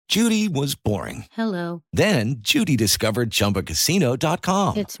Judy was boring. Hello. Then Judy discovered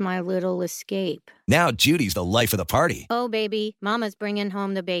ChumbaCasino.com. It's my little escape. Now Judy's the life of the party. Oh, baby, mama's bringing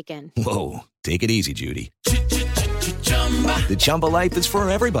home the bacon. Whoa, take it easy, Judy. The Chumba life is for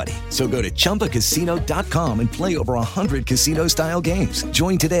everybody. So go to ChumbaCasino.com and play over 100 casino-style games.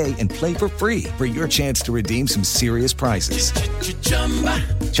 Join today and play for free for your chance to redeem some serious prizes.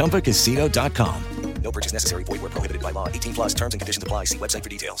 ChumbaCasino.com. No purchase necessary. Void where prohibited by law. 18 plus terms and conditions apply. See website for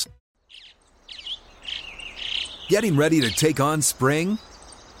details. Getting ready to take on spring?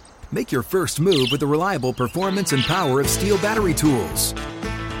 Make your first move with the reliable performance and power of Steel battery tools.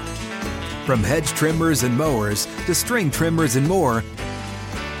 From hedge trimmers and mowers to string trimmers and more,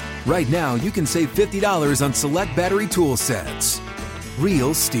 right now you can save $50 on select battery tool sets.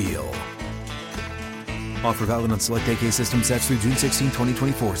 Real Steel. Offer valid on select AK system sets through June 16,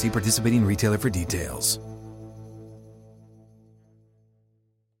 2024. See participating retailer for details.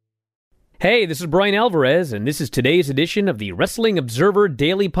 Hey, this is Brian Alvarez, and this is today's edition of the Wrestling Observer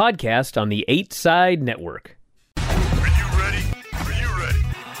Daily Podcast on the 8 Side Network. Are you ready? Are you ready?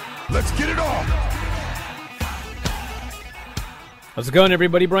 Let's get it on! How's it going,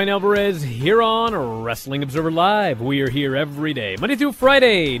 everybody? Brian Alvarez here on Wrestling Observer Live. We are here every day, Monday through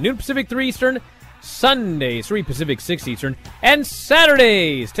Friday, noon Pacific, 3 Eastern, Sundays, 3 Pacific, 6 Eastern, and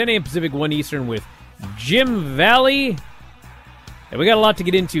Saturdays, 10 a.m. Pacific, 1 Eastern with Jim Valley. And we got a lot to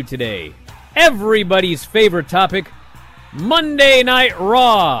get into today. Everybody's favorite topic, Monday Night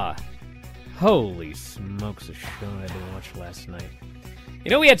Raw. Holy smokes, a show I didn't watch last night.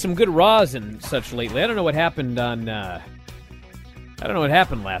 You know, we had some good Raws and such lately. I don't know what happened on, I don't know what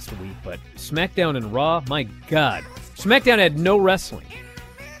happened last week, but SmackDown and Raw, my God. SmackDown had no wrestling.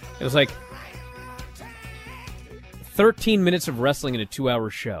 It was like 13 minutes of wrestling in a 2-hour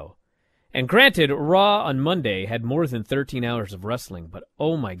show. And granted, Raw on Monday had more than 13 hours of wrestling, but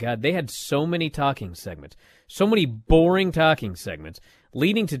oh my God, they had so many talking segments, so many boring talking segments,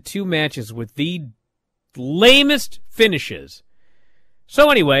 leading to 2 matches with the lamest finishes. So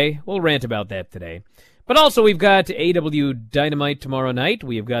anyway, we'll rant about that today. But also, we've got AW Dynamite tomorrow night.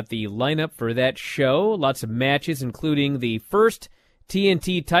 We've got the lineup for that show, lots of matches, including the first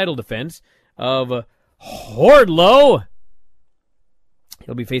TNT title defense of Wardlow.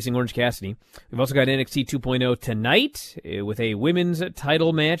 He'll be facing Orange Cassidy. We've also got NXT 2.0 tonight with a women's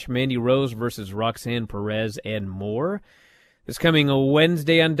title match, Mandy Rose versus Roxanne Perez, and more. This coming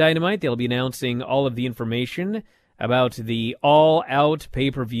Wednesday on Dynamite, they'll be announcing all of the information about the All Out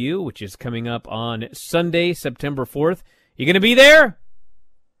pay-per-view, which is coming up on Sunday, September 4th. You going to be there?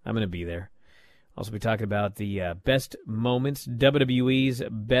 I'm going to be there. Also be talking about the best moments, WWE's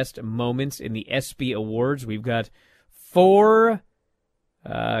best moments in the ESPY Awards. We've got 4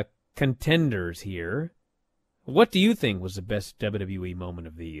 contenders here. What do you think was the best WWE moment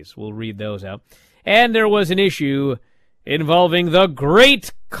of these? We'll read those out. And there was an issue involving the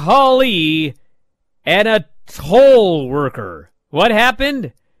Great Khali and a toll worker. What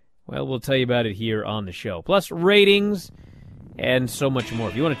happened? Well, we'll tell you about it here on the show. Plus ratings and so much more.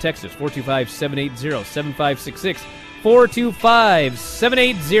 If you want to text us, 425-780-7566.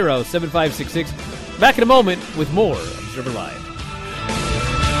 425-780-7566. Back in a moment with more Observer Live.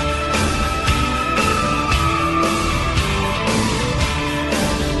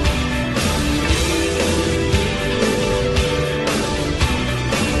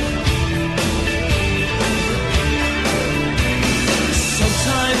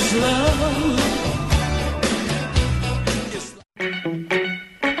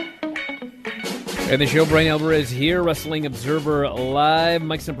 And the show, Brian Alvarez here, Wrestling Observer Live.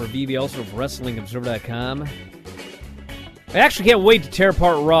 Mike Sempervive, also of WrestlingObserver.com. I actually can't wait to tear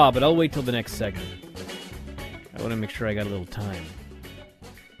apart Raw, but I'll wait till the next segment. I want to make sure I got a little time.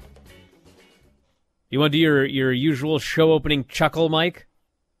 You want to do your usual show opening chuckle, Mike?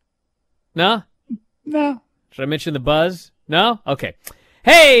 No? No. Should I mention the buzz? No? Okay.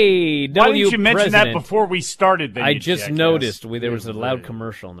 Hey, Why didn't you mention President. that before we started? Then I just noticed there was a loud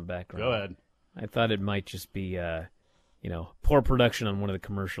commercial in the background. Go ahead. I thought it might just be, poor production on one of the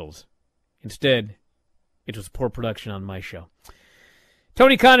commercials. Instead, it was poor production on my show.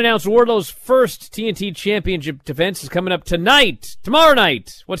 Tony Khan announced Wardlow's first TNT Championship defense is coming up tonight. Tomorrow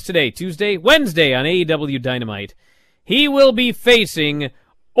night. What's today? Tuesday? Wednesday on AEW Dynamite. He will be facing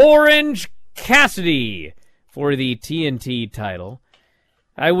Orange Cassidy for the TNT title.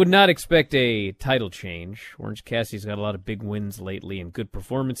 I would not expect a title change. Orange Cassidy's got a lot of big wins lately and good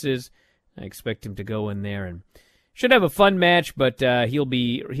performances. I expect him to go in there and should have a fun match, but he'll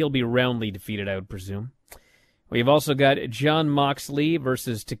be roundly defeated, I would presume. We've also got Jon Moxley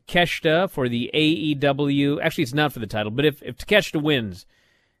versus Takeshita for the AEW. Actually, it's not for the title, but if Takeshita wins,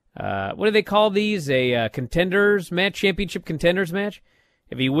 What do they call these? A contenders match, championship contenders match.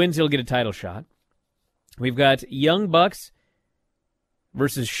 If he wins, he'll get a title shot. We've got Young Bucks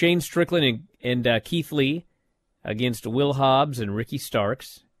versus Shane Strickland and Keith Lee against Will Hobbs and Ricky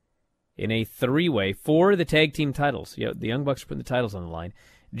Starks in a three-way for the tag team titles. Yeah, the Young Bucks are putting the titles on the line.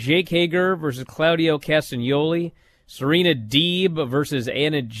 Jake Hager versus Claudio Castagnoli. Serena Deeb versus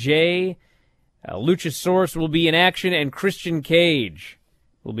Anna Jay. Luchasaurus will be in action, and Christian Cage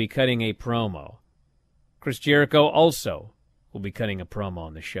will be cutting a promo. Chris Jericho also will be cutting a promo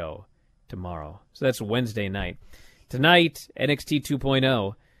on the show tomorrow. So that's Wednesday night. Tonight, NXT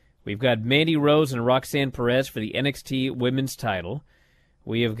 2.0, we've got Mandy Rose and Roxanne Perez for the NXT Women's title.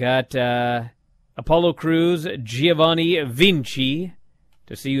 We have got Apollo Crews, Giovanni Vinci,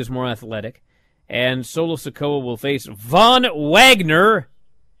 to see who's more athletic. And Solo Sikoa will face Von Wagner,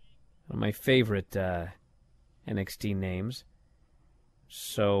 one of my favorite NXT names.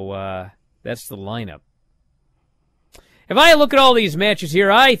 So that's the lineup. If I look at all these matches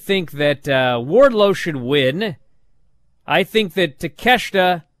here, I think that Wardlow should win. I think that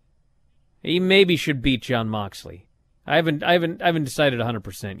Takeshita, he maybe should beat Jon Moxley. I haven't decided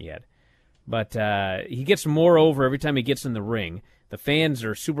 100% yet, but he gets more over every time he gets in the ring. The fans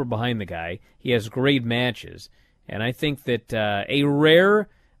are super behind the guy. He has great matches, and I think that a rare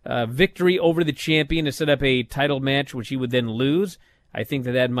victory over the champion to set up a title match, which he would then lose, I think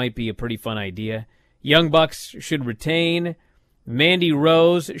that might be a pretty fun idea. Young Bucks should retain. Mandy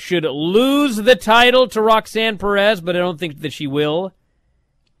Rose should lose the title to Roxanne Perez, but I don't think that she will.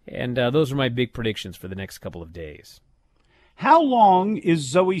 And those are my big predictions for the next couple of days. How long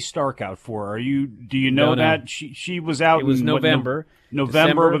is Zoe Stark out for? Do you know that she was out? It was in November,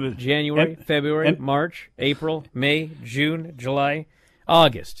 November, December, January, February, March, April, May, June, July,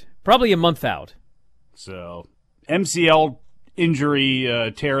 August. Probably a month out. So MCL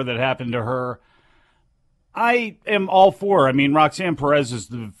injury tear that happened to her. I am all for. I mean, Roxanne Perez is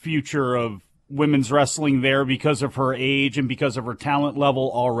the future of women's wrestling there because of her age and because of her talent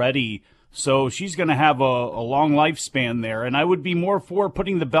level already. So she's going to have a long lifespan there. And I would be more for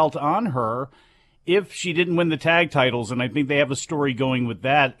putting the belt on her if she didn't win the tag titles. And I think they have a story going with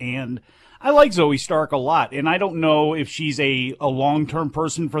that. And I like Zoe Stark a lot. And I don't know if she's a long-term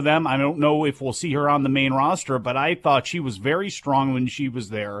person for them. I don't know if we'll see her on the main roster. But I thought she was very strong when she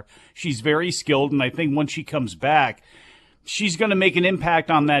was there. She's very skilled. And I think once she comes back, she's going to make an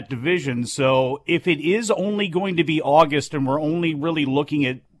impact on that division. So if it is only going to be August and we're only really looking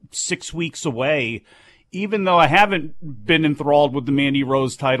at 6 weeks away, even though I haven't been enthralled with the Mandy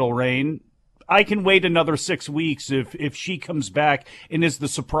Rose title reign, I can wait another 6 weeks if she comes back and is the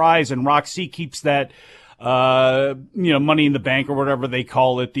surprise and Roxy keeps that Money in the Bank or whatever they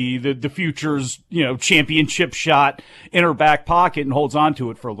call it, the future's championship shot in her back pocket and holds on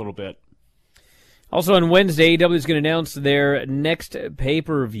to it for a little bit. Also on Wednesday, AEW is going to announce their next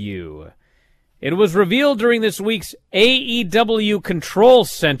pay-per-view. It was revealed during this week's AEW Control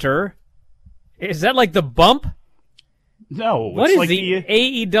Center. Is that like the bump? No. What is the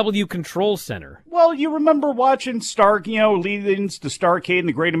AEW Control Center? Well, you remember watching Stark, lead-ins to Starrcade and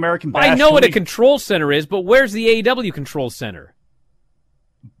the Great American Bash. I know what a control center is, but where's the AEW Control Center?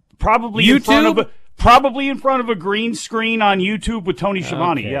 Probably YouTube? in front of a green screen on YouTube with Tony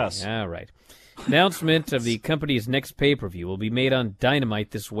Schiavone, okay. Yes. All right. Announcement of the company's next pay-per-view will be made on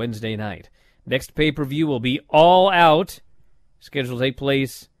Dynamite this Wednesday night. Next pay-per-view will be All Out, scheduled to take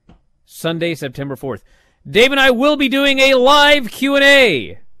place Sunday, September 4th. Dave and I will be doing a live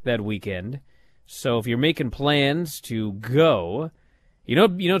Q&A that weekend. So if you're making plans to go, you know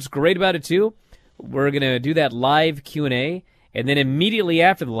what's great about it too? We're going to do that live Q&A, and then immediately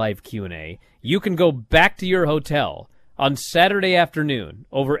after the live Q&A, you can go back to your hotel on Saturday afternoon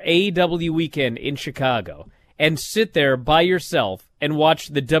over AEW weekend in Chicago and sit there by yourself and watch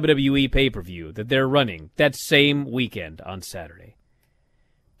the WWE pay-per-view that they're running that same weekend on Saturday.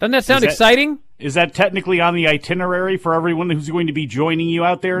 Doesn't that sound exciting? Is that technically on the itinerary for everyone who's going to be joining you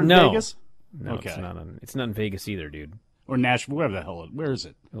out there in Vegas? No, okay. It's not in Vegas either, dude. Or Nashville, where the hell? Where is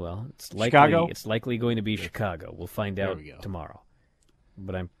it? Well, it's likely Chicago? It's likely going to be Chicago. We'll find out tomorrow.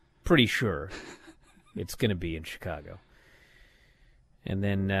 But I'm pretty sure it's going to be in Chicago. And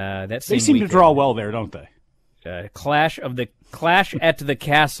then that same They seem weekend, to draw well there, don't they? Clash at the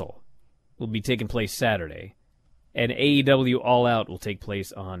Castle will be taking place Saturday, and AEW All Out will take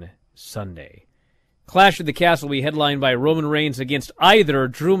place on Sunday. Clash at the Castle will be headlined by Roman Reigns against either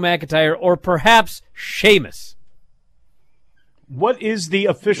Drew McIntyre or perhaps Sheamus. What is the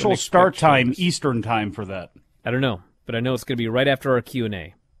official start time, Eastern time, for that? I don't know, but I know it's going to be right after our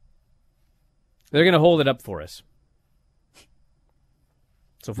Q&A. They're going to hold it up for us.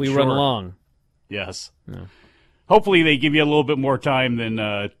 So if we run Sure. long. Yes. No. Hopefully they give you a little bit more time than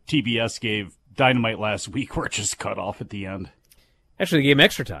TBS gave Dynamite last week, where it just cut off at the end. Actually, they gave him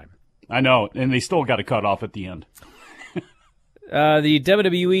extra time. I know, and they still got to cut off at the end. The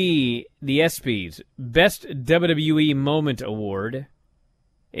WWE, the ESPYs, Best WWE Moment Award.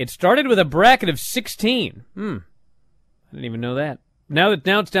 It started with a bracket of 16. I didn't even know that. Now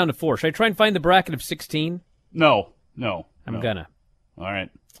it's down to 4. Should I try and find the bracket of 16? No. I'm gonna. All right.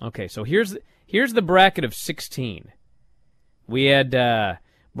 Okay, so here's the bracket of 16. We had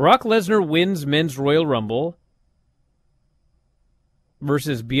Brock Lesnar wins Men's Royal Rumble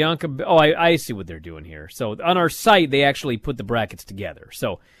versus Bianca. Oh, I see what they're doing here. So on our site, they actually put the brackets together.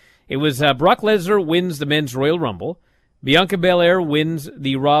 So it was Brock Lesnar wins the Men's Royal Rumble. Bianca Belair wins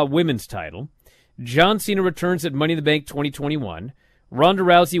the Raw Women's title. John Cena returns at Money in the Bank 2021. Ronda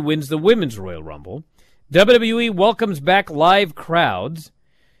Rousey wins the Women's Royal Rumble. WWE welcomes back live crowds.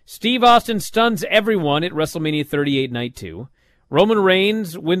 Steve Austin stuns everyone at WrestleMania 38 Night 2. Roman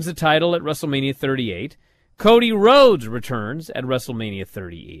Reigns wins the title at WrestleMania 38. Cody Rhodes returns at WrestleMania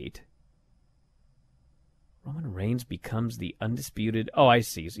 38. Roman Reigns becomes the undisputed... Oh, I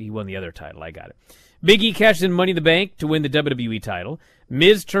see. So he won the other title. I got it. Big E cashes in Money in the Bank to win the WWE title.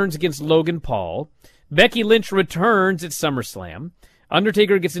 Miz turns against Logan Paul. Becky Lynch returns at SummerSlam.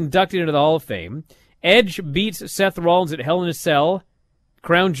 Undertaker gets inducted into the Hall of Fame. Edge beats Seth Rollins at Hell in a Cell.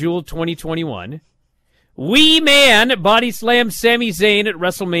 Crown Jewel 2021. Wee Man body slams Sami Zayn at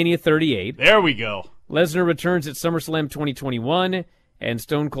WrestleMania 38. There we go. Lesnar returns at SummerSlam 2021, and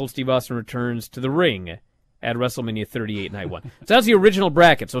Stone Cold Steve Austin returns to the ring at WrestleMania 38 Night 1. So that's the original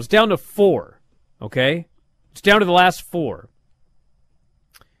bracket, so it's down to 4, okay? It's down to the last 4.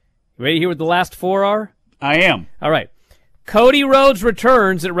 You ready to hear what the last 4 are? I am. All right. Cody Rhodes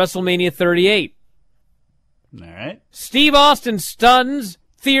returns at WrestleMania 38. All right. Steve Austin stuns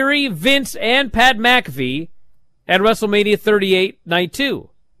Theory, Vince, and Pat McAfee at WrestleMania 38 Night 2.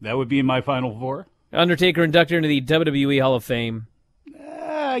 That would be my final 4. Undertaker inducted into the WWE Hall of Fame.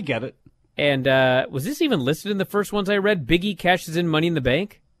 I get it. And was this even listed in the first ones I read? Big E cashes in Money in the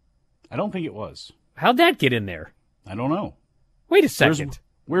Bank? I don't think it was. How'd that get in there? I don't know. Wait a second.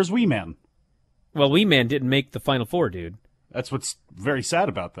 Where's Wee Man? Well, Wee Man didn't make the Final 4, dude. That's what's very sad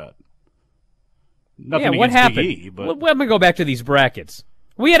about that. Nothing Yeah, what against happened? Big E, but Well, let me go back to these brackets.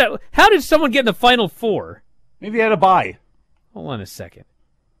 How did someone get in the Final 4? maybe they had a bye. Hold on a second.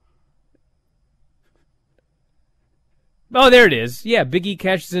 Oh, there it is. Yeah, Big E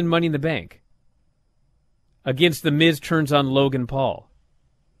cashes in Money in the Bank. Against The Miz turns on Logan Paul.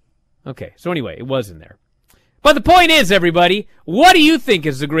 Okay, so anyway, it was in there. But the point is, everybody, what do you think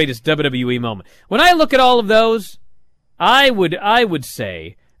is the greatest WWE moment? When I look at all of those, I would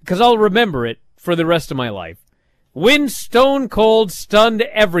say, because I'll remember it for the rest of my life, when Stone Cold stunned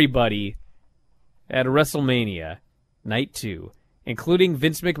everybody at WrestleMania Night 2, including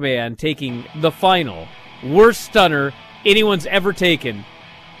Vince McMahon taking the final worst stunner anyone's ever taken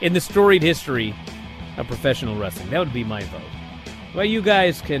in the storied history of professional wrestling. That would be my vote. Well, you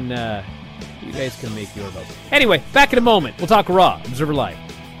guys can make your vote. Anyway, back in a moment. We'll talk Raw. Observer Live.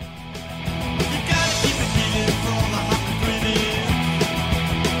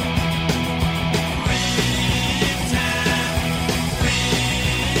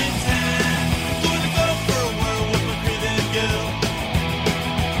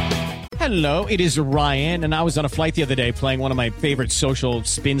 Hello, it is Ryan, and I was on a flight the other day playing one of my favorite social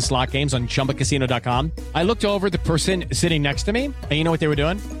spin slot games on ChumbaCasino.com. I looked over at the person sitting next to me, and you know what they were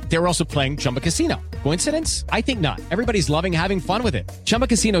doing? They were also playing Chumba Casino. Coincidence? I think not. Everybody's loving having fun with it. Chumba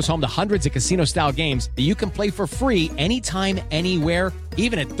Casino is home to hundreds of casino-style games that you can play for free anytime, anywhere,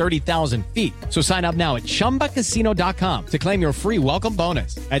 even at 30,000 feet. So sign up now at ChumbaCasino.com to claim your free welcome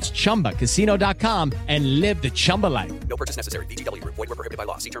bonus. That's ChumbaCasino.com and live the Chumba life. No purchase necessary. VGW. Void where prohibited by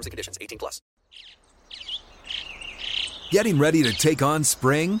law. See terms and conditions. 18+. Getting ready to take on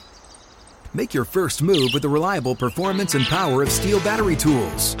spring? Make your first move with the reliable performance and power of Steel battery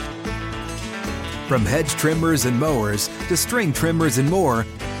tools. From hedge trimmers and mowers to string trimmers and more,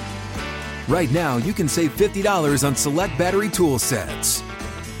 right now you can save $50 on select battery tool sets.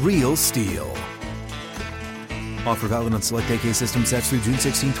 Real Steel. Offer valid on select AK system sets through June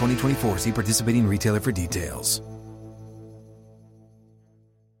 16, 2024. See participating retailer for details.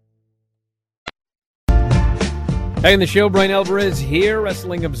 Back in the show, Brian Alvarez here,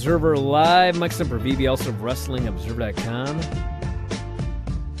 Wrestling Observer Live. Mike Semper, VB, also of WrestlingObserver.com.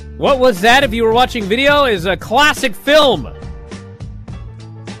 What was that, if you were watching video, is a classic film.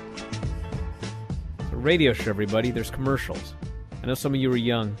 It's a radio show, everybody. There's commercials. I know some of you are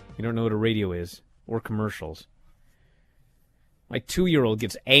young. You don't know what a radio is, or commercials. My 2-year-old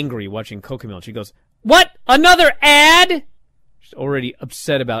gets angry watching Cocomelon. She goes, "What? Another ad?" She's already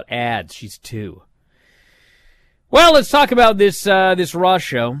upset about ads. She's 2. Well, let's talk about this Raw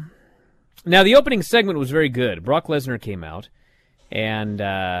show. Now, the opening segment was very good. Brock Lesnar came out, and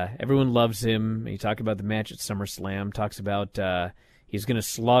everyone loves him. He talked about the match at SummerSlam, talks about he's going to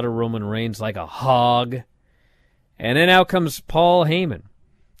slaughter Roman Reigns like a hog. And then out comes Paul Heyman.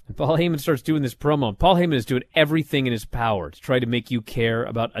 And Paul Heyman starts doing this promo. Paul Heyman is doing everything in his power to try to make you care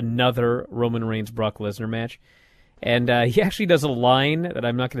about another Roman Reigns-Brock Lesnar match. And he actually does a line that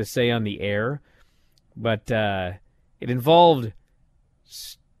I'm not going to say on the air, but it involved...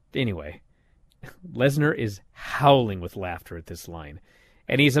 Anyway, Lesnar is howling with laughter at this line.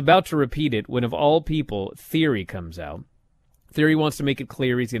 And he's about to repeat it when, of all people, Theory comes out. Theory wants to make it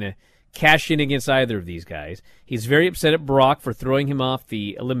clear he's going to cash in against either of these guys. He's very upset at Brock for throwing him off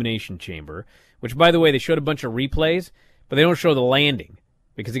the Elimination Chamber, which, by the way, they showed a bunch of replays, but they don't show the landing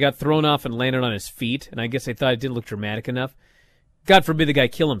because he got thrown off and landed on his feet, and I guess they thought it didn't look dramatic enough. God forbid the guy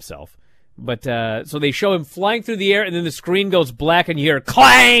kill himself. But so they show him flying through the air, and then the screen goes black, and you hear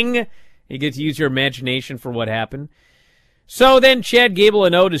clang! You get to use your imagination for what happened. So then Chad Gable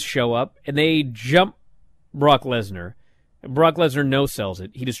and Otis show up, and they jump Brock Lesnar. Brock Lesnar no-sells it.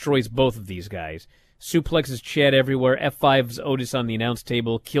 He destroys both of these guys. Suplexes Chad everywhere. F5s Otis on the announce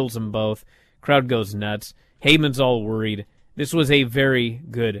table. Kills them both. Crowd goes nuts. Heyman's all worried. This was a very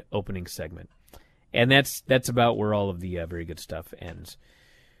good opening segment. And that's about where all of the very good stuff ends.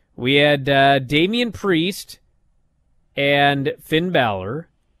 We had Damian Priest and Finn Balor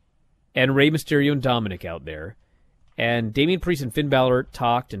and Rey Mysterio and Dominic out there. And Damian Priest and Finn Balor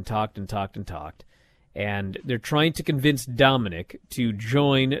talked and talked and talked and talked. And they're trying to convince Dominic to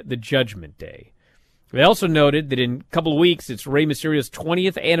join the Judgment Day. They also noted that in a couple of weeks, it's Rey Mysterio's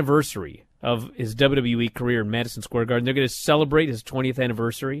 20th anniversary of his WWE career in Madison Square Garden. They're going to celebrate his 20th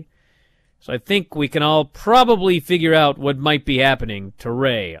anniversary. So I think we can all probably figure out what might be happening to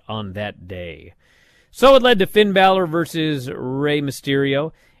Rey on that day. So it led to Finn Balor versus Rey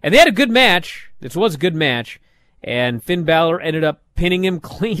Mysterio. And they had a good match. This was a good match. And Finn Balor ended up pinning him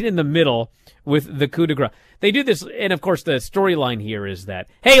clean in the middle with the coup de grace. They do this, and of course the storyline here is that,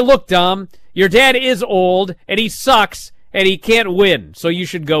 hey, look, Dom, your dad is old, and he sucks, and he can't win, so you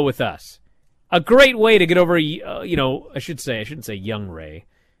should go with us. A great way to get over, I shouldn't say young Rey,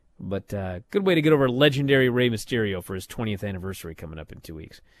 but good way to get over legendary Rey Mysterio for his 20th anniversary coming up in 2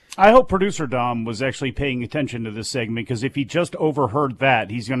 weeks. I hope producer Dom was actually paying attention to this segment, because if he just overheard that,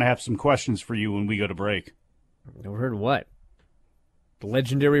 he's going to have some questions for you when we go to break. Overheard what? The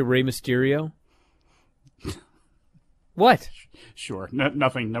legendary Rey Mysterio? What? Sure.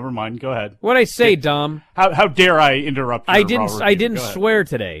 Nothing. Never mind. Go ahead. What'd I say, Dom? How dare I interrupt your I didn't swear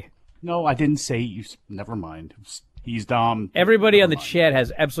today. No, I didn't say you. Never mind. He's Dom. Everybody on the chat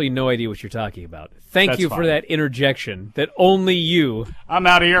has absolutely no idea what you're talking about. Thank you for that interjection that only you I'm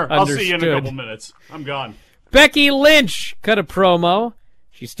out of here. Understood. I'll see you in a couple minutes. I'm gone. Becky Lynch cut a promo.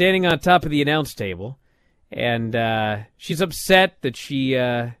 She's standing on top of the announce table. And she's upset that she,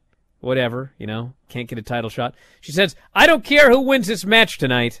 can't get a title shot. She says, I don't care who wins this match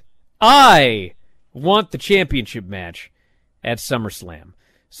tonight. I want the championship match at SummerSlam.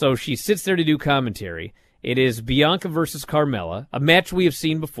 So she sits there to do commentary. It is Bianca versus Carmella, a match we have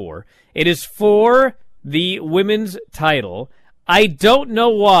seen before. It is for the women's title. I don't know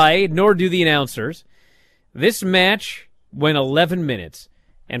why, nor do the announcers. This match went 11 minutes.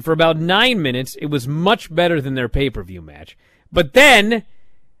 And for about 9 minutes, it was much better than their pay-per-view match. But then,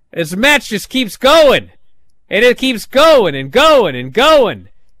 this match just keeps going. And it keeps going and going and going.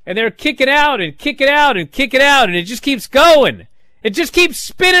 And they're kicking out and kicking out and kicking out. And it just keeps going. It just keeps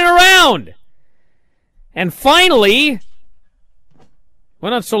spinning around. And finally,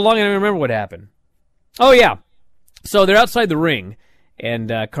 went on so long I don't remember what happened. Oh, yeah. So they're outside the ring. And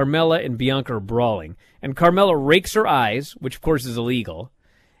Carmella and Bianca are brawling. And Carmella rakes her eyes, which of course is illegal.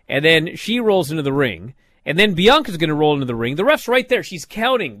 And then she rolls into the ring. And then Bianca's going to roll into the ring. The ref's right there. She's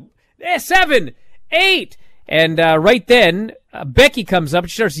counting. 7, 8. And right then, Becky comes up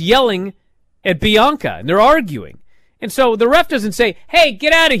and she starts yelling at Bianca. And they're arguing. And so the ref doesn't say, hey,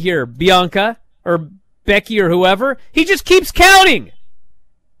 get out of here, Bianca, or Becky or whoever. He just keeps counting.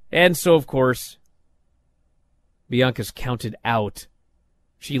 And so, of course, Bianca's counted out.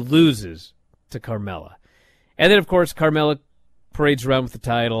 She loses to Carmella. And then, of course, Carmella parades around with the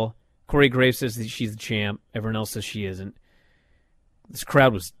title. Corey Graves says that she's the champ. Everyone else says she isn't. This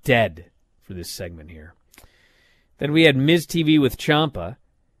crowd was dead for this segment here. Then we had Miz TV with Ciampa.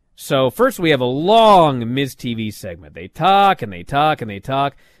 So first we have a long Miz TV segment. They talk and they talk and they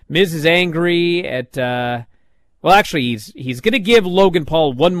talk. Miz is angry at Well, actually, he's going to give Logan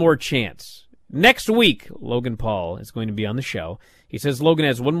Paul one more chance. Next week, Logan Paul is going to be on the show. He says Logan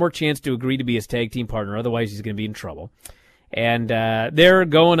has one more chance to agree to be his tag team partner, otherwise he's going to be in trouble. And they're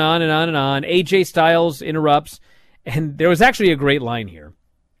going on and on and on. AJ Styles interrupts, and there was actually a great line here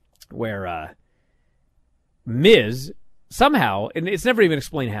where Miz somehow, and it's never even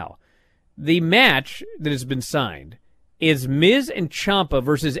explained how, the match that has been signed is Miz and Ciampa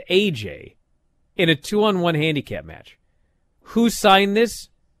versus AJ in a 2-on-1 handicap match. Who signed this?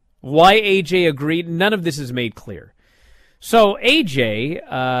 Why AJ agreed? None of this is made clear. So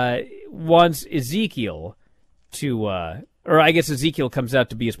AJ wants Ezekiel to, or I guess Ezekiel comes out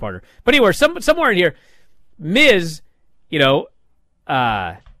to be his partner. But anyway, somewhere in here, Miz, AJ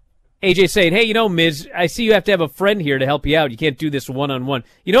saying, hey, Miz, I see you have to have a friend here to help you out. You can't do this one-on-one.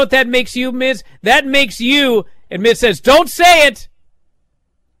 You know what that makes you, Miz? That makes you, and Miz says, don't say it.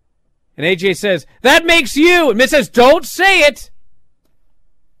 And AJ says, that makes you, and Miz says, don't say it.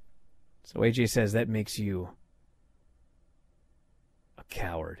 So AJ says, that makes you a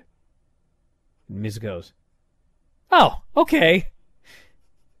coward. And Miz goes, oh, okay.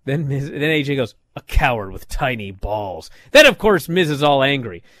 Then AJ goes, a coward with tiny balls. Then, of course, Miz is all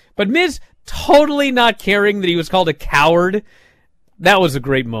angry. But Miz totally not caring that he was called a coward. That was a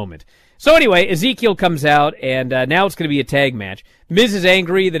great moment. So anyway, Ezekiel comes out, and now it's going to be a tag match. Miz is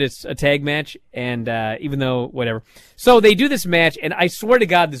angry that it's a tag match, and even though, whatever. So they do this match, and I swear to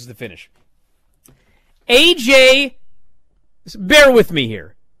God this is the finish. AJ, bear with me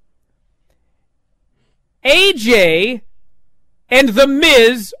here. AJ and The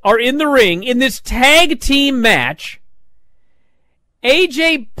Miz are in the ring in this tag team match.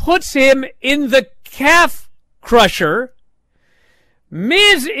 AJ puts him in the calf crusher.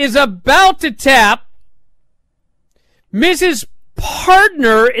 Miz is about to tap. Miz's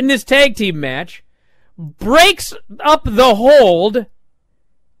partner in this tag team match breaks up the hold,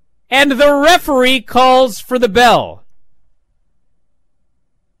 and the referee calls for the bell.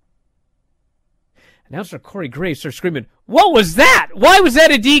 Announcer Corey Graves starts screaming, what was that? Why was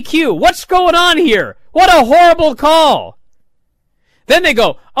that a DQ? What's going on here? What a horrible call. Then they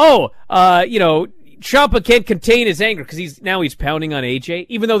go, Ciampa can't contain his anger because he's pounding on AJ,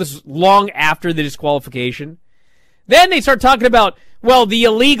 even though this is long after the disqualification. Then they start talking about, the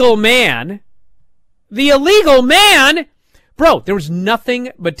illegal man. The illegal man? Bro, there was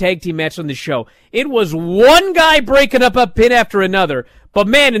nothing but tag team match on the show. It was one guy breaking up a pin after another. But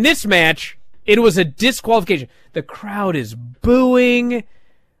man, in this match, it was a disqualification. The crowd is booing.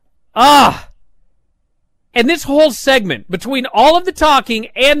 And this whole segment, between all of the talking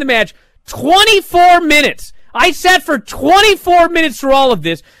and the match, 24 minutes. I sat for 24 minutes through all of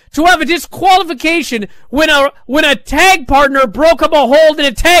this to have a disqualification when a tag partner broke up a hold in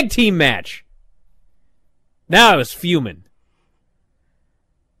a tag team match. Now I was fuming.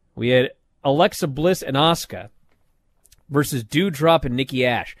 We had Alexa Bliss and Asuka versus Doudrop and Nikki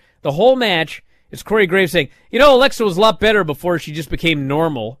Ash. The whole match is Corey Graves saying, Alexa was a lot better before she just became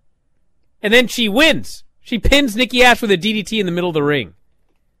normal. And then she wins. She pins Nikki Ash with a DDT in the middle of the ring.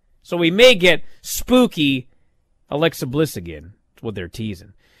 So we may get spooky Alexa Bliss again. That's what they're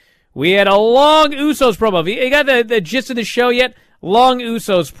teasing. We had a long Usos promo. You got the gist of the show yet? Long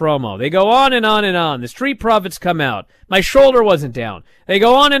Usos promo. They go on and on and on. The Street Profits come out. My shoulder wasn't down. They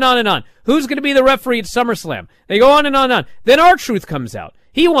go on and on and on. Who's going to be the referee at SummerSlam? They go on and on and on. Then R-Truth comes out.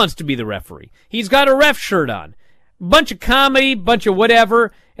 He wants to be the referee. He's got a ref shirt on. Bunch of comedy, bunch of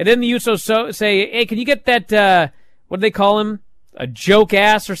whatever. And then the Usos say, hey, can you get that, what do they call him? A joke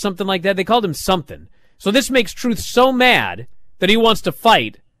ass or something like that? They called him something. So this makes Truth so mad that he wants to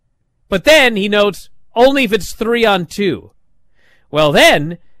fight. But then he notes, only if it's 3-on-2. Well,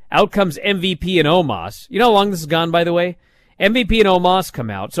 then, out comes MVP and Omos. You know how long this has gone, by the way? MVP and Omos come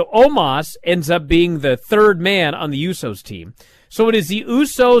out. So Omos ends up being the third man on the Usos team. So it is the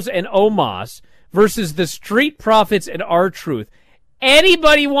Usos and Omos versus the Street Profits and R-Truth.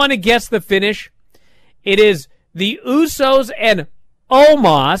 Anybody want to guess the finish? It is the Usos and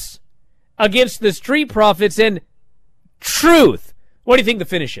Omos against the Street Profits and Truth. What do you think the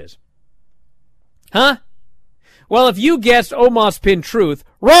finish is? Huh? Well, if you guessed Omos pinned Truth,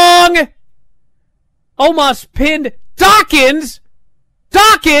 wrong! Omos pinned Dawkins!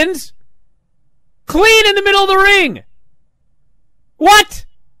 Dawkins! Clean in the middle of the ring! What?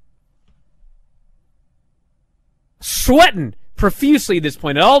 Sweating profusely at this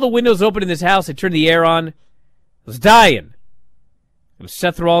point. And all the windows open in this house. I turned the air on. I was dying. It was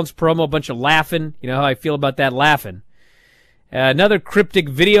Seth Rollins promo, a bunch of laughing. You know how I feel about that laughing. Another cryptic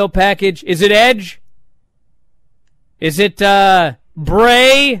video package. Is it Edge? Is it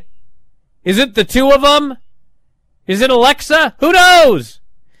Bray? Is it the two of them? Is it Alexa? Who knows?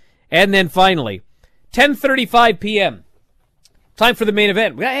 And then finally, 10:35 p.m. Time for the main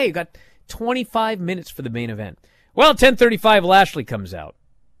event. Hey, you got 25 minutes for the main event. Well, 10:35, Lashley comes out.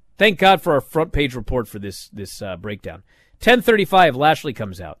 Thank God for our front page report for this breakdown. 10:35, Lashley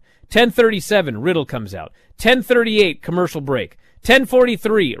comes out. 10:37, Riddle comes out. 10:38, commercial break.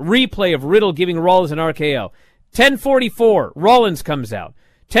 10:43, replay of Riddle giving Rollins an RKO. 10:44, Rollins comes out.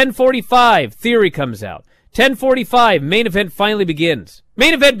 10:45, Theory comes out. 10:45, main event finally begins.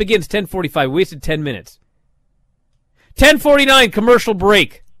 Main event begins 10:45. We wasted 10 minutes. 10:49, commercial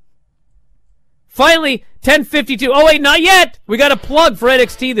break. Finally, 10:52. Oh, wait, not yet. We got a plug for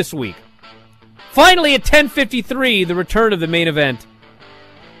NXT this week. Finally, at 10:53, the return of the main event.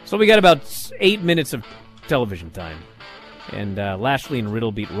 So we got about 8 minutes of television time. And Lashley and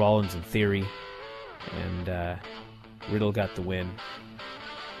Riddle beat Rollins and Theory. And Riddle got the win.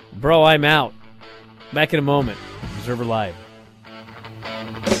 Bro, I'm out. Back in a moment. Observer Live.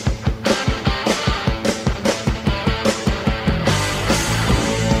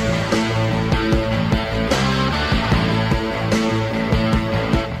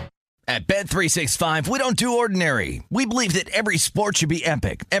 At Bet365, we don't do ordinary. We believe that every sport should be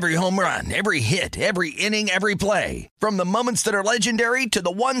epic. Every home run, every hit, every inning, every play. From the moments that are legendary to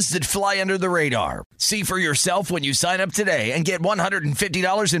the ones that fly under the radar. See for yourself when you sign up today and get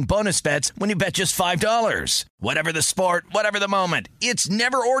 $150 in bonus bets when you bet just $5. Whatever the sport, whatever the moment, it's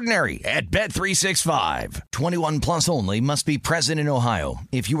never ordinary at Bet365. 21 plus only. Must be present in Ohio.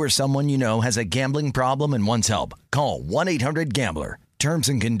 If you or someone you know has a gambling problem and wants help, call 1-800-GAMBLER. Terms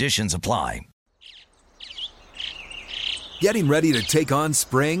and conditions apply. Getting ready to take on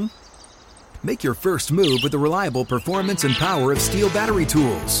spring? Make your first move with the reliable performance and power of Steel battery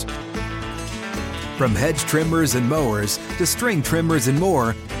tools. From hedge trimmers and mowers to string trimmers and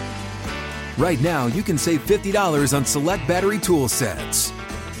more, right now you can save $50 on select battery tool sets.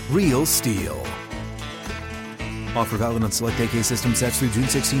 Real Steel. Offer valid on select AK system sets through June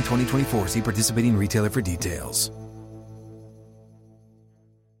 16, 2024. See participating retailer for details.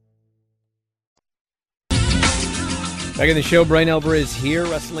 Back in the show, Brian Alvarez here,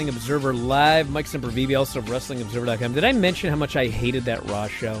 Wrestling Observer Live. Mike Sempervive, also of WrestlingObserver.com. Did I mention how much I hated that Raw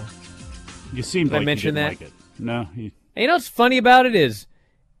show? You seemed Did like I mention you that? didn't like it. No. And you know what's funny about it is,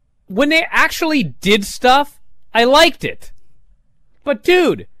 when they actually did stuff, I liked it. But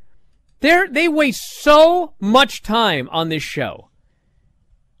dude, they waste so much time on this show.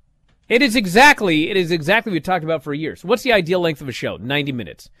 It is exactly what we talked about for years. What's the ideal length of a show? 90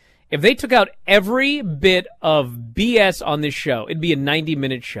 minutes. If they took out every bit of BS on this show, it'd be a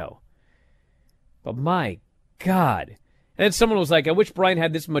 90-minute show. But my God. And then someone was like, I wish Brian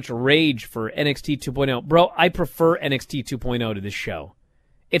had this much rage for NXT 2.0. Bro, I prefer NXT 2.0 to this show.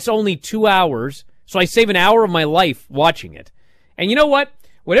 It's only 2 hours, so I save an hour of my life watching it. And you know what?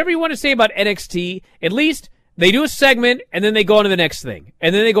 Whatever you want to say about NXT, at least they do a segment, and then they go on to the next thing.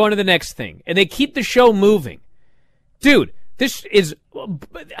 And then they go on to the next thing. And they keep the show moving. Dude, this is...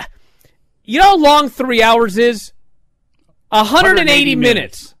 You know how long 3 hours is? 180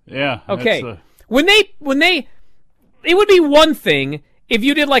 minutes. Yeah. Okay. When they, it would be one thing if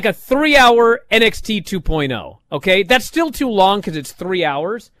you did like a 3-hour NXT 2.0. Okay, that's still too long because it's 3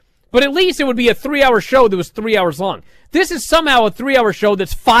 hours. But at least it would be a 3-hour show that was 3 hours long. This is somehow a 3-hour show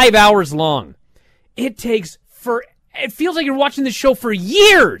that's 5 hours long. It feels like you're watching this show for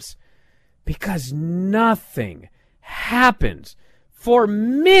years because nothing happens for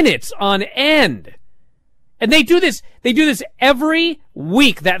minutes on end. And they do this every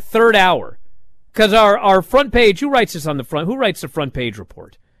week, that third hour. Because our front page, who writes this on the front? Who writes the front page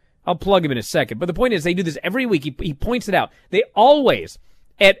report? I'll plug him in a second. But the point is, they do this every week. He points it out. They always,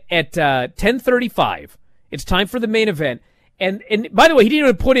 at 10:35, it's time for the main event. And by the way, he didn't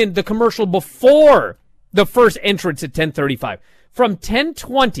even put in the commercial before the first entrance at 10:35. From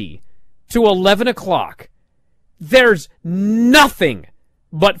 10:20 to 11 o'clock, there's nothing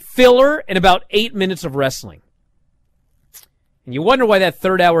but filler and about 8 minutes of wrestling. And you wonder why that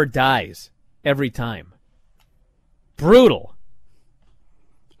third hour dies every time. Brutal.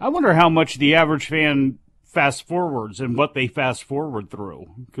 I wonder how much the average fan fast forwards and what they fast forward through.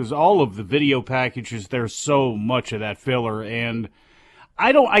 Because all of the video packages, there's so much of that filler. And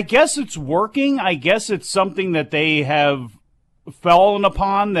I guess it's working. I guess it's something that they have fallen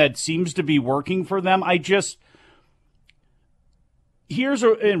upon that seems to be working for them. Here's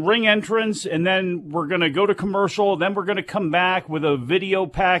a ring entrance, and then we're going to go to commercial, then we're going to come back with a video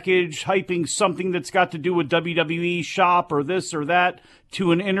package hyping something that's got to do with WWE shop or this or that,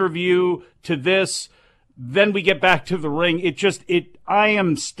 to an interview, to this. Then we get back to the ring. I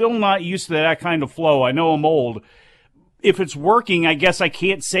am still not used to that kind of flow. I know I'm old, if it's working, I guess I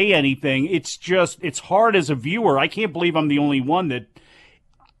can't say anything. It's hard as a viewer. I can't believe I'm the only one that,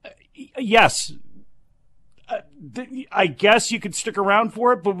 yes, I guess you could stick around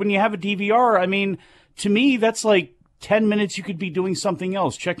for it, but when you have a DVR, I mean, to me, that's like 10 minutes you could be doing something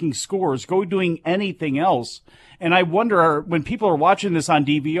else, checking scores, doing anything else. And I wonder, when people are watching this on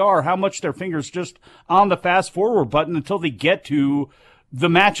DVR, how much their fingers just on the fast forward button until they get to the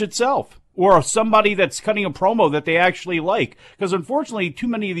match itself. Or somebody that's cutting a promo that they actually like. Because unfortunately, too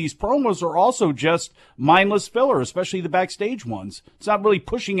many of these promos are also just mindless filler, especially the backstage ones. It's not really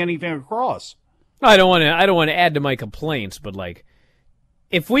pushing anything across. I don't want to add to my complaints, but like,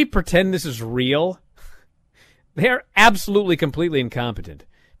 if we pretend this is real, they're absolutely completely incompetent.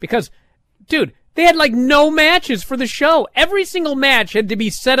 Because, dude, they had like no matches for the show. Every single match had to be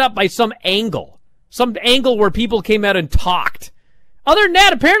set up by some angle where people came out and talked. Other than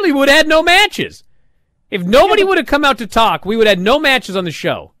that, apparently we would have had no matches. If nobody would have come out to talk, we would have had no matches on the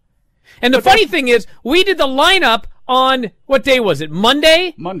show. And the funny thing is, we did the lineup on, what day was it,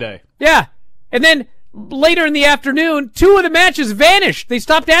 Monday? Monday. Yeah. And then later in the afternoon, 2 of the matches vanished. They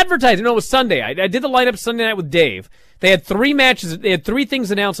stopped advertising. No, it was Sunday. I did the lineup Sunday night with Dave. They had 3 matches. They had 3 things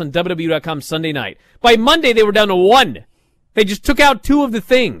announced on WWE.com Sunday night. By Monday, they were down to 1. They just took out 2 of the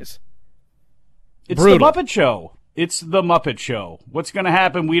things. It's Brutal. the Muppet Show. It's the Muppet Show. What's going to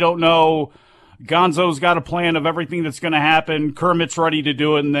happen? We don't know. Gonzo's got a plan of everything that's going to happen. Kermit's ready to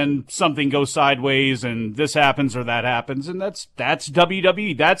do it, and then something goes sideways, and this happens or that happens, and that's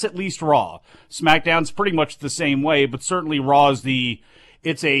WWE. That's at least Raw. SmackDown's pretty much the same way, but certainly Raw is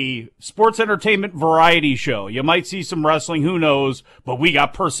it's a sports entertainment variety show. You might see some wrestling, who knows, but we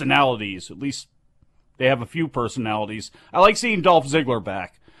got personalities. At least they have a few personalities. I like seeing Dolph Ziggler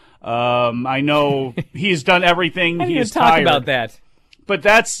back. I know he's done everything. He's tired. Talk about that. But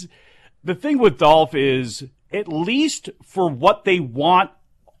that's the thing with Dolph is, at least for what they want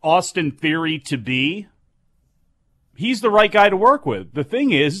Austin Theory to be, he's the right guy to work with. The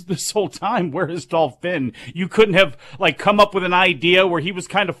thing is, this whole time, where has Dolph been? You couldn't have come up with an idea where he was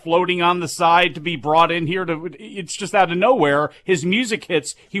kind of floating on the side to be brought in here it's just out of nowhere. His music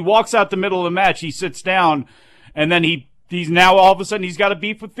hits. He walks out the middle of the match. He sits down, and then he's now all of a sudden he's got a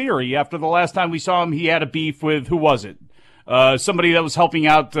beef with Theory. After the last time we saw him, he had a beef with, who was it? Somebody that was helping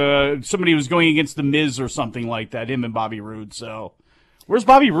out, somebody who was going against The Miz or something like that, him and Bobby Roode. So, where's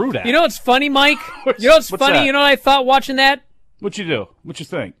Bobby Roode at? You know what's funny, Mike? You know what's funny? That? You know what I thought watching that? What'd you do? What'd you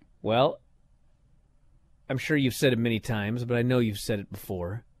think? Well, I'm sure you've said it many times, but I know you've said it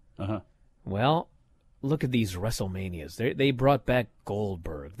before. Uh-huh. Well, look at these WrestleManias. They brought back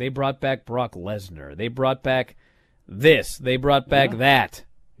Goldberg. They brought back Brock Lesnar. They brought back this. They brought back that.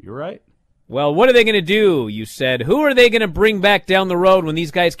 You're right. Well, what are they going to do, you said? Who are they going to bring back down the road when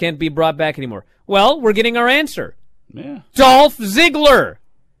these guys can't be brought back anymore? Well, we're getting our answer. Yeah. Dolph Ziggler.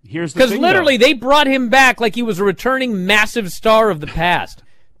 Here's the thing, because literally they brought him back like he was a returning massive star of the past.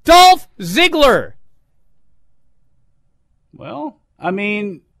 Dolph Ziggler. Well, I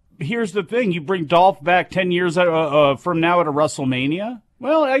mean, here's the thing. You bring Dolph back 10 years from now at a WrestleMania?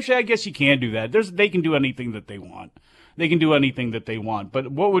 Well, actually, I guess you can do that. They can do anything that they want. They can do anything that they want.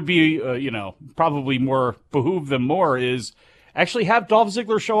 But what would be, probably more behoove them more is actually have Dolph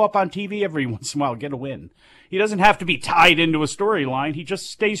Ziggler show up on TV every once in a while, get a win. He doesn't have to be tied into a storyline. He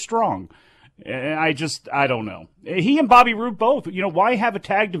just stays strong. I don't know. He and Bobby Roode both. Why have a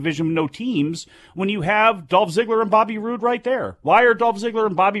tag division with no teams when you have Dolph Ziggler and Bobby Roode right there? Why are Dolph Ziggler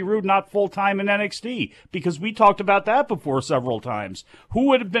and Bobby Roode not full-time in NXT? Because we talked about that before several times. Who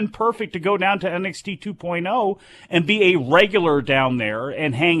would have been perfect to go down to NXT 2.0 and be a regular down there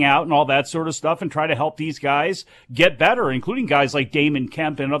and hang out and all that sort of stuff and try to help these guys get better, including guys like Damon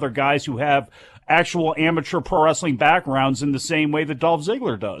Kemp and other guys who have actual amateur pro wrestling backgrounds in the same way that Dolph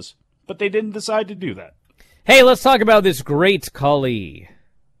Ziggler does. But they didn't decide to do that. Hey, let's talk about this great Khali.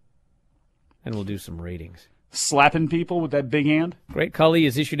 And we'll do some ratings. Slapping people with that big hand? Great Khali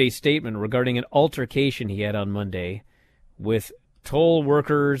has issued a statement regarding an altercation he had on Monday with toll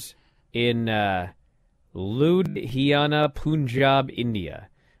workers in Ludhiana, Punjab, India.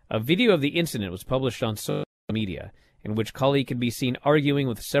 A video of the incident was published on social media, in which Khali can be seen arguing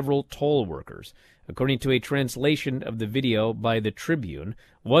with several toll workers. According to a translation of the video by the Tribune,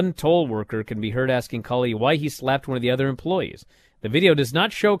 one toll worker can be heard asking Khali why he slapped one of the other employees. The video does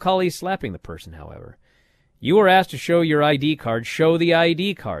not show Khali slapping the person, however. You are asked to show your ID card. Show the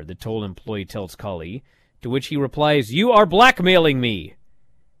ID card, the toll employee tells Khali, to which he replies, "You are blackmailing me."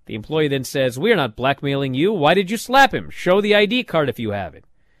 The employee then says, "We are not blackmailing you. Why did you slap him? Show the ID card if you have it."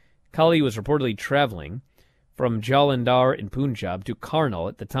 Khali was reportedly traveling from Jalandhar in Punjab to Karnal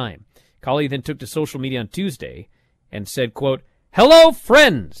at the time. Khali then took to social media on Tuesday and said, quote, "Hello,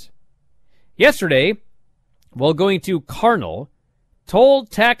 friends. Yesterday, while going to Carnal, toll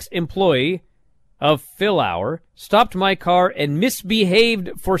tax employee of Fill Hour stopped my car and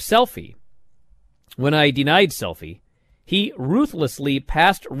misbehaved for selfie. When I denied selfie, he ruthlessly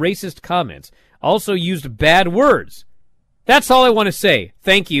passed racist comments, also used bad words. That's all I want to say.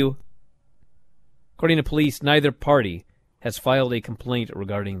 Thank you." According to police, neither party has filed a complaint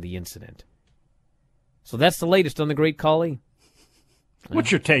regarding the incident. So that's the latest on the Great Khali.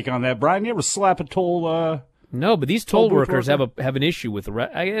 What's your take on that, Brian? You ever slap a toll? No, but these toll workers worker? have an issue with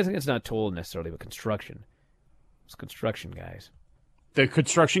I guess it's not toll necessarily, but construction. It's construction guys. The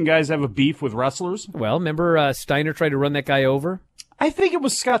construction guys have a beef with wrestlers? Well, remember Steiner tried to run that guy over? I think it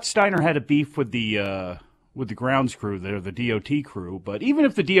was Scott Steiner had a beef with the grounds crew, the DOT crew. But even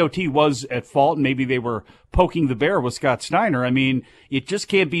if the DOT was at fault and maybe they were poking the bear with Scott Steiner, I mean, you just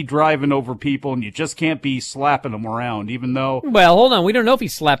can't be driving over people and you just can't be slapping them around, even though... Well, hold on. We don't know if he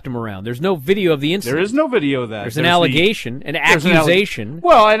slapped him around. There's no video of the incident. There is no video of that. There's an allegation, an accusation.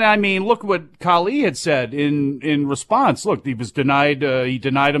 Well, and I mean, look what Khali had said in response. Look, he was denied, he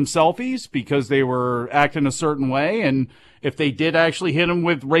denied him selfies because they were acting a certain way, and if they did actually hit him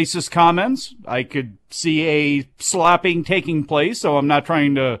with racist comments, I could see a slapping taking place. So I'm not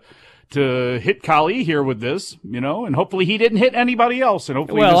trying to hit Khali here with this, and hopefully he didn't hit anybody else. And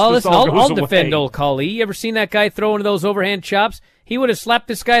hopefully I'll defend old Khali. You ever seen that guy throw one of those overhand chops? He would have slapped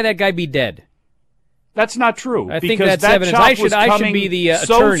this guy, that guy be dead. That's not true. I think that's evidence. I should be the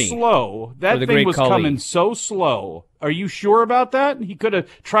attorney. So slow. That thing was coming so slow. Are you sure about that? He could have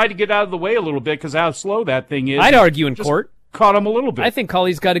tried to get out of the way a little bit because how slow that thing is. I'd argue in court. Caught him a little bit. I think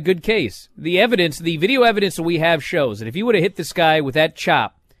Khali's got a good case. The video evidence that we have shows that if you would have hit this guy with that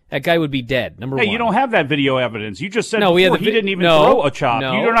chop, that guy would be dead. Number one. Hey, you don't have that video evidence. You just said he didn't even throw a chop.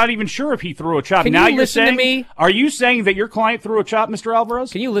 No. You're not even sure if he threw a chop. Can you listen to me? Are you saying that your client threw a chop, Mr.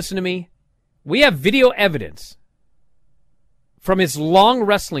 Alvarez? Can you listen to me? We have video evidence from his long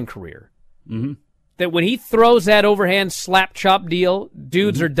wrestling career that when he throws that overhand slap chop deal,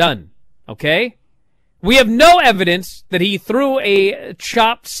 dudes are done. Okay? We have no evidence that he threw a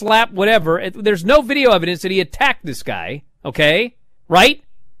chop, slap, whatever. There's no video evidence that he attacked this guy. Okay? Right?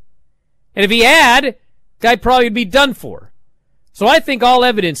 And if he had, guy probably would be done for. So I think all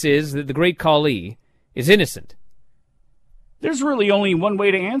evidence is that the Great Khali is innocent. There's really only one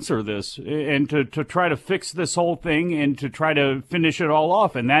way to answer this and to try to fix this whole thing and to try to finish it all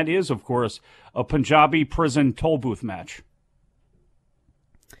off, and that is, of course, a Punjabi prison toll booth match.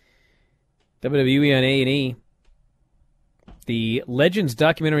 WWE on A&E. The Legends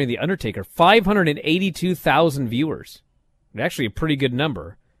documentary The Undertaker, 582,000 viewers. Actually a pretty good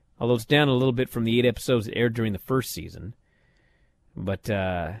number, although it's down a little bit from the 8 episodes that aired during the first season. But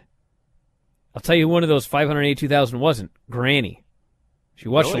I'll tell you who one of those 582,000 wasn't. Granny. She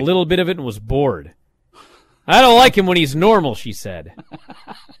watched a little bit of it and was bored. I don't like him when he's normal, she said.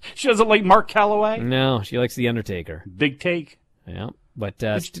 She doesn't like Mark Calloway? No, she likes The Undertaker. Big take. Yeah. But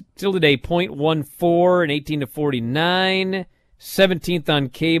still today, 0.14 and 18 to 49. 17th on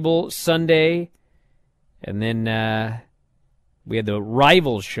cable Sunday. And then we had the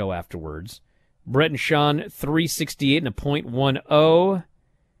Rivals show afterwards. Brett and Sean, 368 and a 0.10.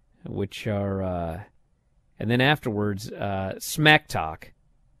 Which are, and then afterwards, Smack Talk,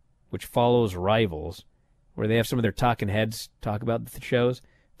 which follows Rivals, where they have some of their talking heads talk about the shows.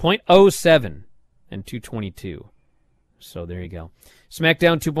 0.07 and 222. So there you go.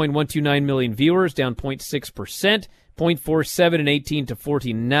 SmackDown, 2.129 million viewers, down 0.6%. 0.47 and 18 to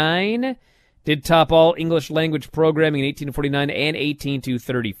 49. Did top all English language programming in 18 to 49 and 18 to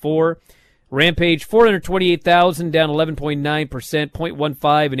 34. Rampage, 428,000, down 11.9%.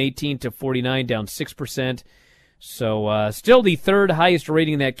 0.15 and 18 to 49, down 6%. So still the third highest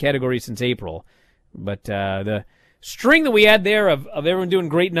rating in that category since April. But the string that we had there of everyone doing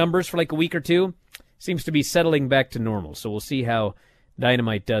great numbers for like a week or two seems to be settling back to normal. So we'll see how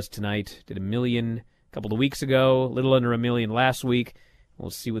Dynamite does tonight. Did 1 million a couple of weeks ago, a little under 1 million last week. We'll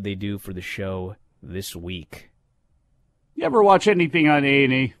see what they do for the show this week. You ever watch anything on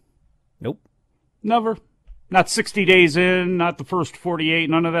A&E? Nope. Never? Not 60 days in, not the first 48,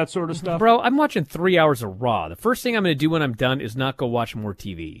 none of that sort of stuff? Bro, I'm watching 3 hours of Raw. The first thing I'm going to do when I'm done is not go watch more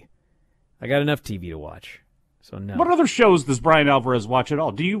TV. I got enough TV to watch. So no. What other shows does Brian Alvarez watch at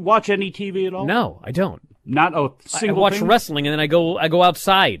all? Do you watch any TV at all? No, I don't. Not a single I watch thing? wrestling and then I go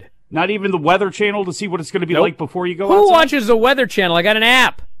outside. Not even the Weather Channel to see what it's going to be like before you go Who outside? watches the Weather Channel? I got an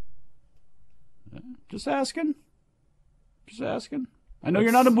app. Just asking. I know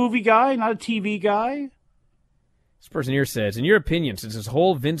you're not a movie guy, not a TV guy. This person here says, in your opinion, since this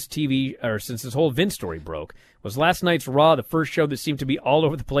whole Vince story broke, Was last night's Raw the first show that seemed to be all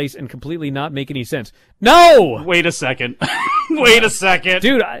over the place and completely not make any sense? No! Wait a second. Wait a second.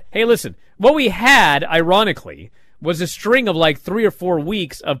 Dude, hey, listen. What we had, ironically, was a string of like 3 or 4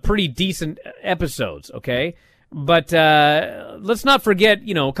 weeks of pretty decent episodes, okay? But let's not forget,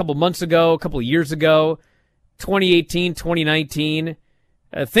 a couple months ago, a couple of years ago, 2018, 2019,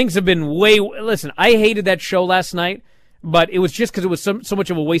 things have been listen, I hated that show last night, but it was just because it was so much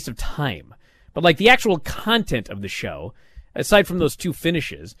of a waste of time. But like the actual content of the show, aside from those 2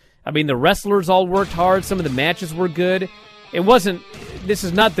 finishes, I mean, the wrestlers all worked hard. Some of the matches were good. This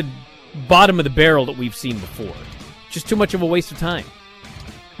is not the bottom of the barrel that we've seen before. Just too much of a waste of time.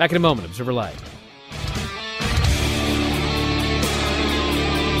 Back in a moment, Observer Live.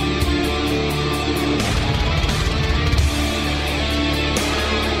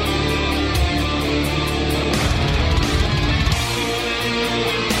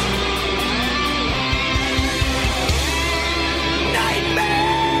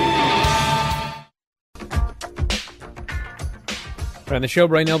 On the show,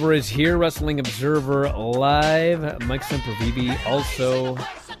 Brian Elber is here, Wrestling Observer Live. Mike Sempervive, also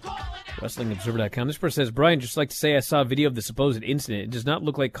WrestlingObserver.com. This person says, Brian, just like to say I saw a video of the supposed incident. It does not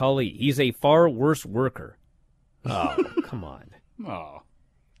look like Khali. He's a far worse worker. Oh, come on. Oh,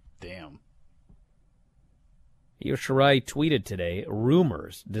 damn. Io Shirai tweeted today,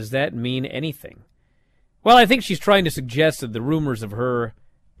 rumors. Does that mean anything? Well, I think she's trying to suggest that the rumors of her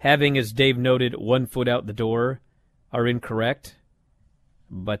having, as Dave noted, 1 foot out the door are incorrect.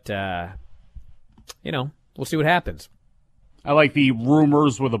 But, we'll see what happens. I like the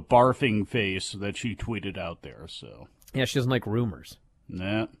rumors with a barfing face that she tweeted out there, so. Yeah, she doesn't like rumors.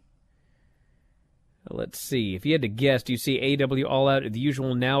 Nah. Let's see. If you had to guess, do you see AEW All Out at the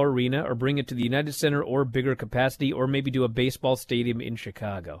usual Now Arena, or bring it to the United Center or bigger capacity, or maybe do a baseball stadium in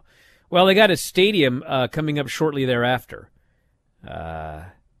Chicago? Well, they got a stadium coming up shortly thereafter.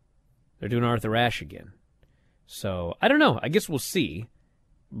 They're doing Arthur Ashe again. So, I don't know. I guess we'll see.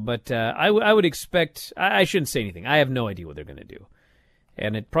 But I would expect... I shouldn't say anything. I have no idea what they're going to do.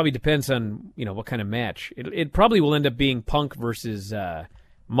 And it probably depends on, what kind of match. It probably will end up being Punk versus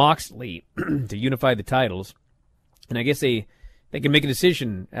Moxley to unify the titles. And I guess they can make a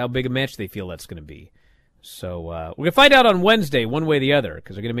decision how big a match they feel that's going to be. So we're going to find out on Wednesday, one way or the other,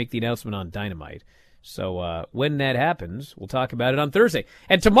 because they're going to make the announcement on Dynamite. So when that happens, we'll talk about it on Thursday.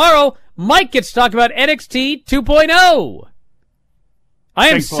 And tomorrow, Mike gets to talk about NXT 2.0. I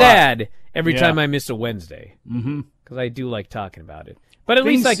am sad every time I miss a Wednesday, because I do like talking about it. But at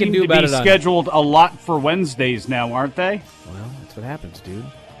least I can do about it on... Things seem to be scheduled a lot for Wednesdays now, aren't they? Well, that's what happens, dude.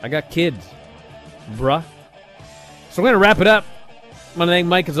 I got kids, bruh. So we're going to wrap it up. I want to thank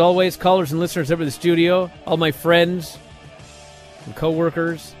Mike, as always, callers and listeners over the studio, all my friends and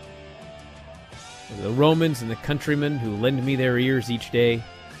co-workers, the Romans and the countrymen who lend me their ears each day.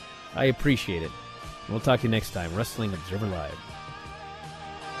 I appreciate it. And we'll talk to you next time. Wrestling Observer Live.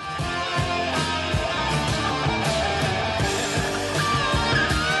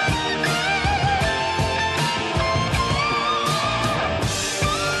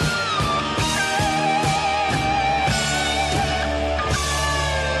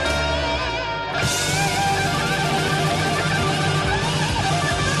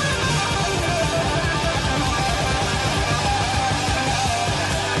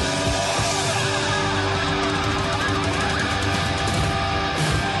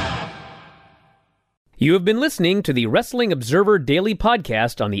 You have been listening to the Wrestling Observer Daily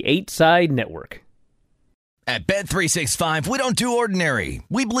Podcast on the 8 Side Network. At Bet365, we don't do ordinary.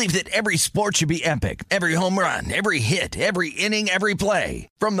 We believe that every sport should be epic. Every home run, every hit, every inning, every play.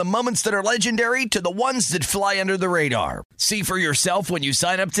 From the moments that are legendary to the ones that fly under the radar. See for yourself when you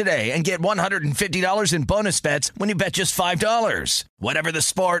sign up today and get $150 in bonus bets when you bet just $5. Whatever the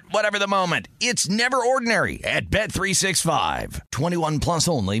sport, whatever the moment, it's never ordinary at Bet365. 21 plus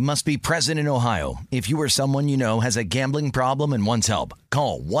only. Must be present in Ohio. If you or someone you know has a gambling problem and wants help,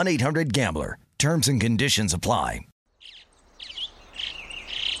 call 1-800-GAMBLER. Terms and conditions apply.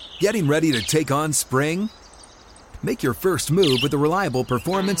 Getting ready to take on spring? Make your first move with the reliable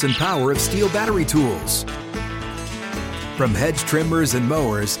performance and power of Steel battery tools. From hedge trimmers and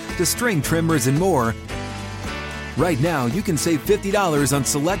mowers to string trimmers and more, right now you can save $50 on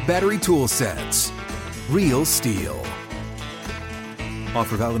select battery tool sets. Real Steel.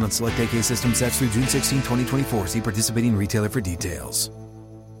 Offer valid on select AK system sets through June 16, 2024. See participating retailer for details.